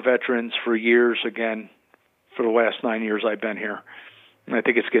affecting our veterans for years, again, for the last 9 years I've been here. And I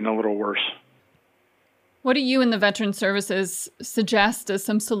think it's getting a little worse. What do you and the Veteran Services suggest as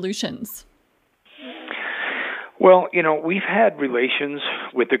some solutions? Well, we've had relations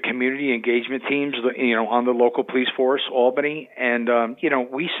with the community engagement teams, on the local police force, Albany, and,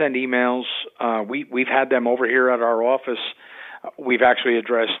 we send emails. We've had them over here at our office. We've actually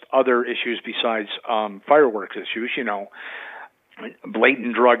addressed other issues besides fireworks issues,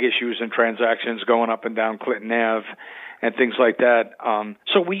 blatant drug issues and transactions going up and down Clinton Ave and things like that.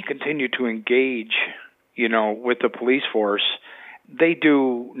 So we continue to engage, with the police force. They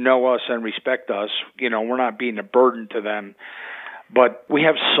do know us and respect us. We're not being a burden to them. But we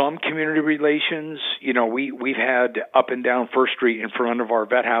have some community relations. We've had up and down First Street in front of our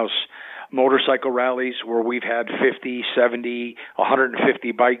vet house motorcycle rallies where we've had 50, 70,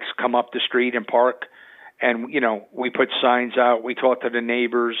 150 bikes come up the street and park. And, we put signs out. We talk to the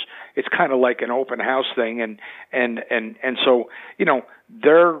neighbors. It's kind of like an open house thing. And so,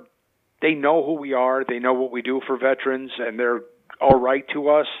 they know who we are. They know what we do for veterans, and they're all right to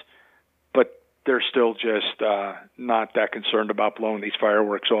us, but they're still just not that concerned about blowing these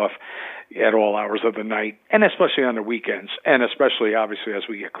fireworks off at all hours of the night, and especially on the weekends, and especially obviously as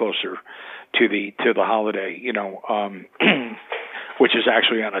we get closer to the holiday, which is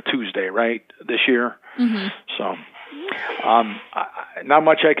actually on a Tuesday, right, this year. Mm-hmm. So not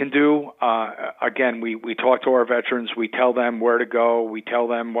much I can do. Again, we talk to our veterans. We tell them where to go. We tell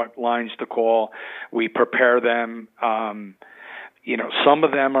them what lines to call. We prepare them. Some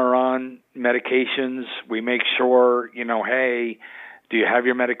of them are on medications. We make sure, hey, do you have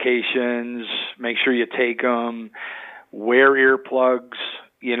your medications? Make sure you take them. Wear earplugs.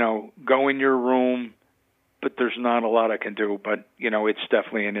 Go in your room. But there's not a lot I can do. But, it's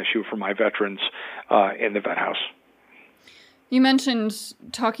definitely an issue for my veterans in the vet house. You mentioned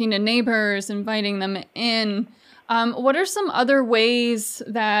talking to neighbors, inviting them in. What are some other ways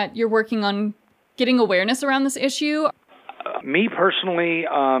that you're working on getting awareness around this issue? Me personally,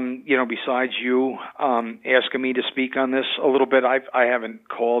 besides you asking me to speak on this a little bit, I haven't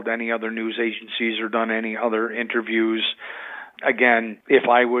called any other news agencies or done any other interviews. Again, if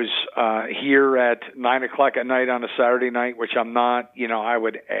I was here at 9 o'clock at night on a Saturday night, which I'm not, I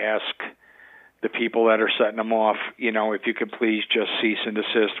would ask the people that are setting them off, if you could please just cease and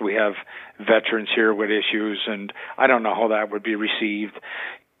desist. We have veterans here with issues, and I don't know how that would be received.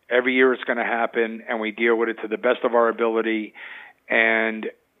 Every year it's going to happen, and we deal with it to the best of our ability, and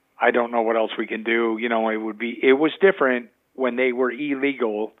I don't know what else we can do. It was different when they were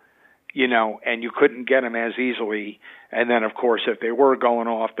illegal, and you couldn't get them as easily. And then, of course, if they were going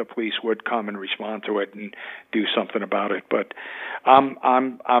off, the police would come and respond to it and do something about it. But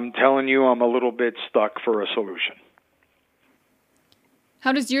I'm telling you, I'm a little bit stuck for a solution.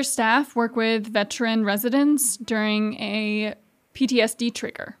 How does your staff work with veteran residents during a PTSD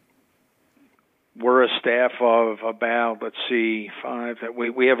trigger? We're a staff of about, 5.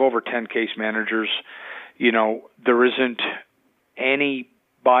 We have over 10 case managers. There isn't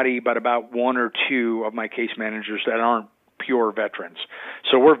anybody but about 1 or 2 of my case managers that aren't pure veterans.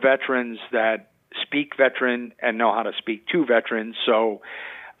 So we're veterans that speak veteran and know how to speak to veterans. So,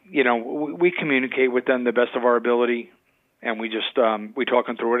 we communicate with them the best of our ability, and we just we talk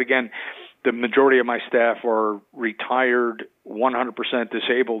them through it. Again, the majority of my staff are retired, 100%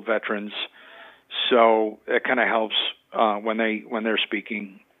 disabled veterans. So it kind of helps when they're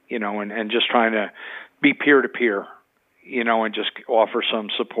speaking, and just trying to be peer to peer, and just offer some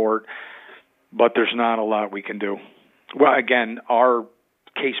support. But there's not a lot we can do. Well, again, our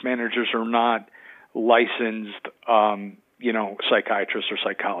case managers are not licensed, psychiatrists or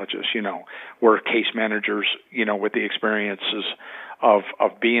psychologists. We're case managers, with the experiences of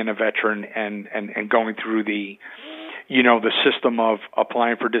being a veteran and going through the system of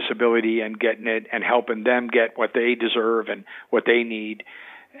applying for disability and getting it and helping them get what they deserve and what they need.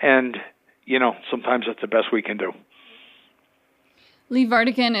 And, sometimes that's the best we can do. Lee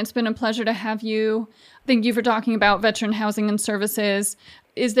Vartigian, it's been a pleasure to have you. Thank you for talking about veteran housing and services.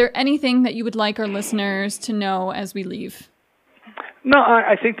 Is there anything that you would like our listeners to know as we leave? No,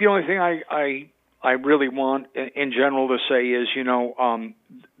 I think the only thing I really want in general to say is,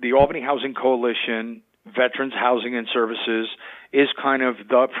 the Albany Housing Coalition Veterans Housing and Services is kind of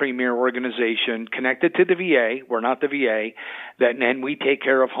the premier organization connected to the VA. We're not the VA, and we take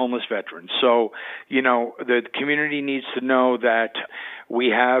care of homeless veterans. So, the community needs to know that we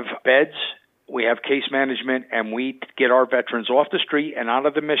have beds, we have case management, and we get our veterans off the street and out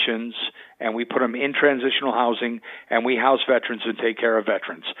of the missions, and we put them in transitional housing, and we house veterans and take care of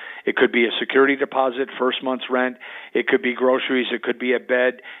veterans. It could be a security deposit, first month's rent. It could be groceries. It could be a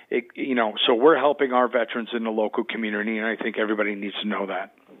bed. So we're helping our veterans in the local community, and I think everybody needs to know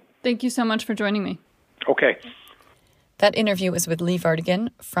that. Thank you so much for joining me. Okay. That interview was with Lee Vartigian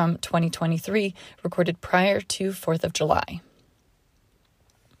from 2023, recorded prior to 4th of July.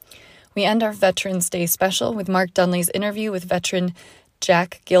 We end our Veterans Day special with Mark Dunley's interview with veteran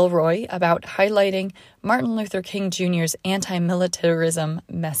Jack Gilroy about highlighting Martin Luther King Jr.'s anti-militarism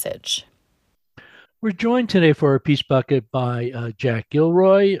message. We're joined today for our Peace Bucket by Jack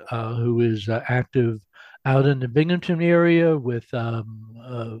Gilroy, who is active out in the Binghamton area with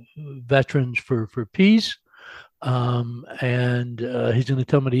Veterans for Peace. And he's going to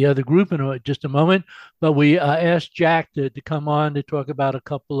tell me the other group in just a moment. But we asked Jack to come on to talk about a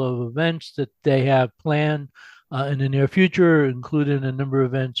couple of events that they have planned in the near future, including a number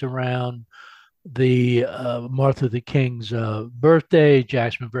of events around the Martin Luther King's birthday.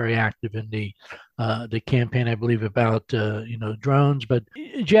 Jack's been very active in the campaign, I believe, about drones. But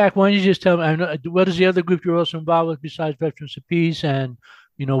Jack, why don't you just tell me, what is the other group you're also involved with besides Veterans for Peace, and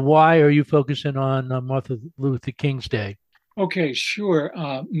why are you focusing on Martin Luther King's Day? Okay, sure,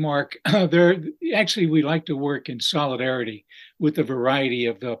 Mark. We like to work in solidarity with a variety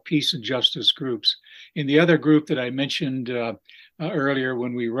of peace and justice groups. And the other group that I mentioned earlier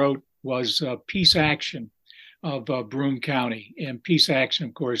when we wrote was Peace Action of Broome County. And Peace Action,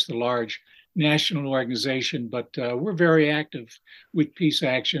 of course, the large national organization, but we're very active with Peace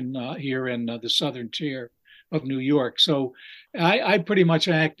Action here in the southern tier of New York. So I pretty much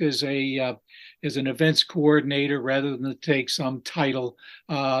act as an events coordinator rather than to take some title.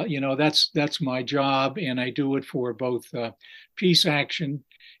 That's my job, and I do it for both Peace Action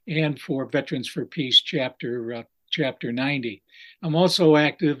and for Veterans for Peace Chapter 90. I'm also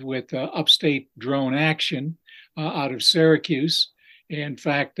active with Upstate Drone Action out of Syracuse. In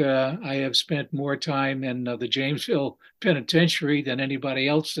fact, I have spent more time in the Jamesville Penitentiary than anybody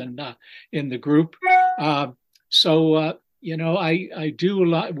else in the group. I do a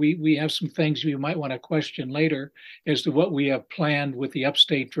lot. We have some things you might want to question later as to what we have planned with the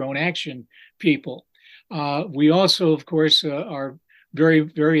Upstate Drone Action people. We also, of course, are very,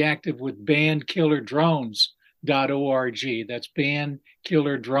 very active with bankillerdrones.org. That's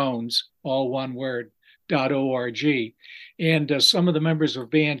bankillerdrones, all one word, .org. And some of the members of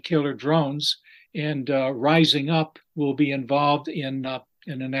Band Killer Drones and Rising Up will be involved in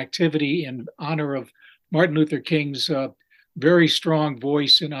an activity in honor of Martin Luther King's very strong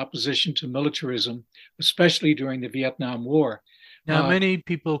voice in opposition to militarism, especially during the Vietnam War. Now, many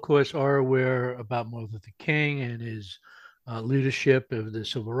people, of course, are aware about Martin Luther King and his leadership of the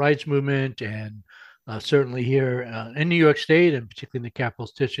civil rights movement. And certainly here in New York State, and particularly in the Capital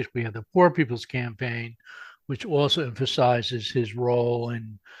District, we have the Poor People's Campaign, which also emphasizes his role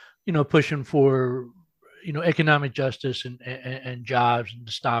in, pushing for economic justice and jobs and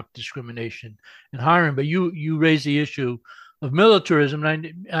to stop discrimination and hiring. But you raise the issue of militarism.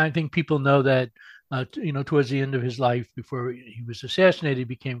 And I think people know that, towards the end of his life, before he was assassinated, he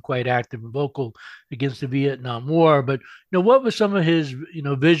became quite active and vocal against the Vietnam War. But, what was some of his,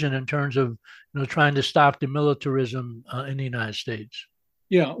 vision in terms of, trying to stop the militarism in the United States?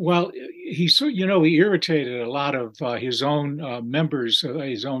 Yeah, well, he irritated a lot of his own members,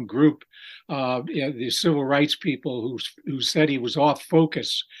 his own group, the civil rights people who said he was off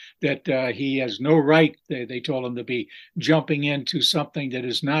focus, that he has no right, they told him, to be jumping into something that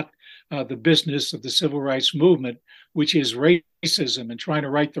is not the business of the civil rights movement, which is racism and trying to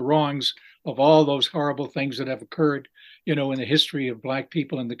right the wrongs of all those horrible things that have occurred, in the history of Black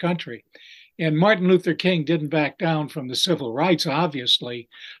people in the country. And Martin Luther King didn't back down from the civil rights, obviously,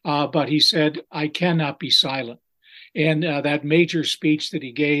 but he said, I cannot be silent. And that major speech that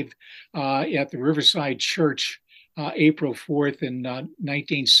he gave at the Riverside Church, April 4th in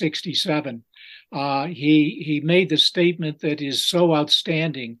 1967, he made the statement that is so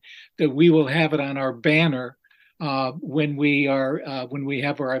outstanding that we will have it on our banner when we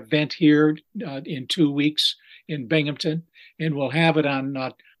have our event here in 2 weeks in Binghamton, and we'll have it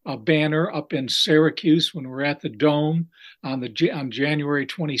on a banner up in Syracuse when we're at the Dome on January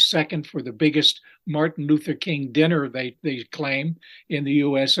 22nd for the biggest Martin Luther King dinner they claim in the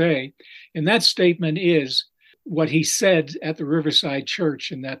USA. And that statement is what he said at the Riverside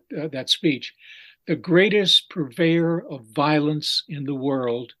Church in that speech. the greatest purveyor of violence in the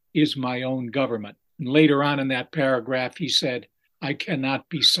world is my own government. And later on in that paragraph, he said, I cannot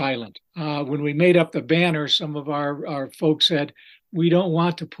be silent. When we made up the banner, some of our folks said, we don't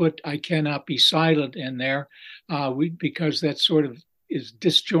want to put I cannot be silent in there because that sort of is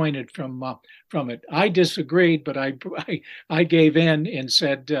disjointed from it. I disagreed, but I gave in and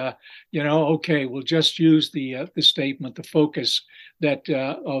said, okay, we'll just use the statement, the focus that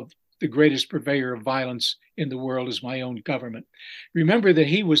of the greatest purveyor of violence in the world is my own government. Remember that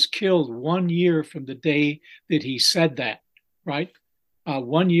he was killed 1 year from the day that he said that, right?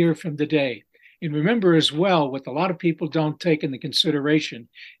 1 year from the day. And remember as well, what a lot of people don't take into consideration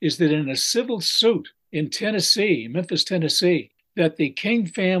is that in a civil suit in Tennessee, Memphis, Tennessee, that the King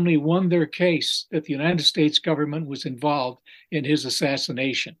family won their case that the United States government was involved in his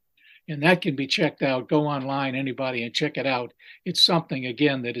assassination. And that can be checked out. Go online, anybody, and check it out. It's something,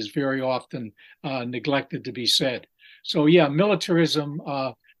 again, that is very often neglected to be said. So, yeah, militarism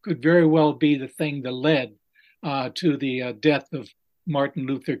could very well be the thing that led to the death of Martin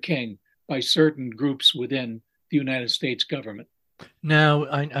Luther King by certain groups within the United States government. Now,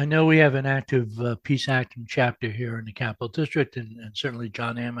 I know we have an active peace action chapter here in the Capital District, and certainly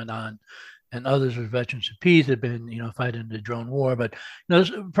John Amadon and others with Veterans of Peace have been, fighting the drone war. But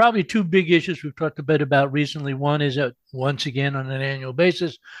there's probably two big issues we've talked a bit about recently. One is that once again, on an annual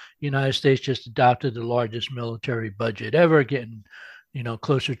basis, the United States just adopted the largest military budget ever, getting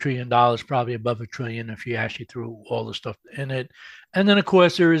close to $1 trillion, probably above $1 trillion if you actually threw all the stuff in it. And then, of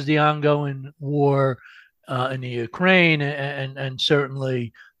course, there is the ongoing war in the Ukraine, and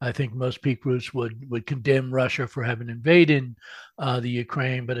certainly I think most peak groups would condemn Russia for having invaded the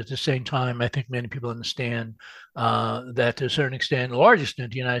Ukraine, but at the same time, I think many people understand that to a certain extent, the large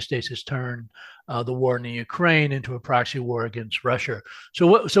extent, the United States has turned the war in the Ukraine into a proxy war against Russia. So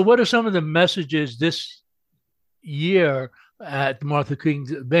what are some of the messages this year at the Martin Luther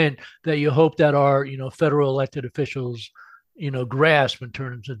King's event that you hope that our federal elected officials grasp in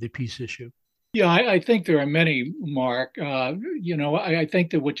terms of the peace issue? Yeah, I think there are many, Mark. I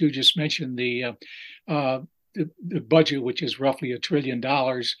think that what you just mentioned, the budget, which is roughly $1 trillion,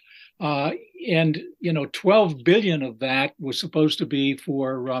 and 12 billion of that was supposed to be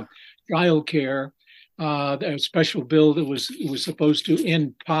for child care, a special bill that was supposed to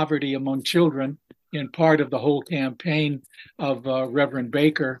end poverty among children, in part of the whole campaign of Reverend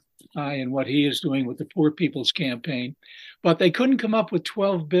Baker and what he is doing with the Poor People's Campaign. But they couldn't come up with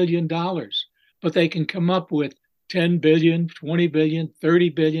 $12 billion. But they can come up with 10 billion, 20 billion, 30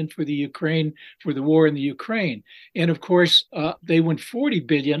 billion for the Ukraine, for the war in the Ukraine. And of course, they went 40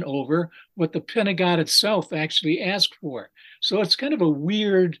 billion over what the Pentagon itself actually asked for. So it's kind of a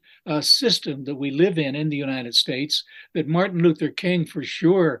weird system that we live in the United States, that Martin Luther King for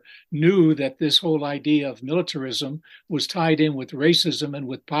sure knew that this whole idea of militarism was tied in with racism and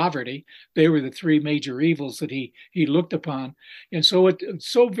with poverty. They were the three major evils that he looked upon. And so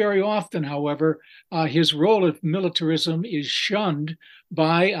so very often, however, his role of militarism is shunned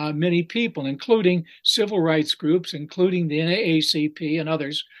by many people, including civil rights groups, including the NAACP and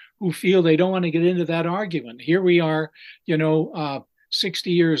others, who feel they don't want to get into that argument. Here we are,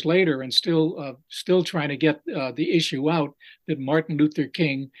 60 years later, and still trying to get the issue out that Martin Luther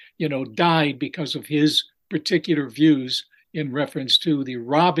King, died because of his particular views in reference to the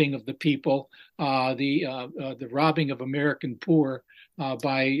robbing of the people, the robbing of American poor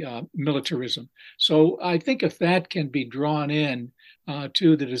by militarism. So I think if that can be drawn in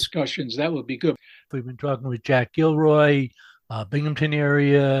to the discussions, that would be good. We've been talking with Jack Gilroy, Binghamton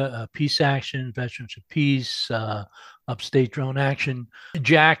area, Peace Action, Veterans of Peace, Upstate Drone Action.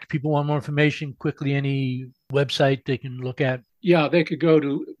 Jack, people want more information, quickly, any website they can look at? Yeah, they could go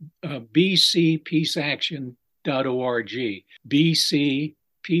to bcpeaceaction.org,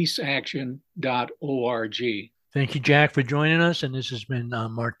 bcpeaceaction.org. Thank you, Jack, for joining us. And this has been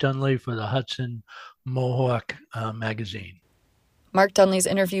Mark Dunley for the Hudson Mohawk Magazine. Mark Dunley's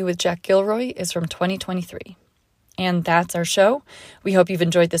interview with Jack Gilroy is from 2023. And that's our show. We hope you've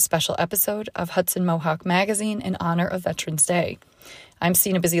enjoyed this special episode of Hudson Mohawk Magazine in honor of Veterans Day. I'm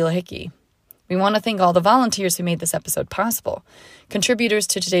Sina Bazila Hickey. We want to thank all the volunteers who made this episode possible. Contributors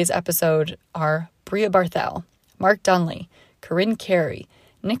to today's episode are Bria Barthel, Mark Dunley, Corinne Carey,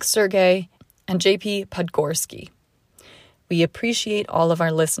 Nick Sergey, and JP Podgorski. We appreciate all of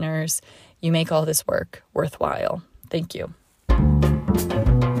our listeners. You make all this work worthwhile. Thank you.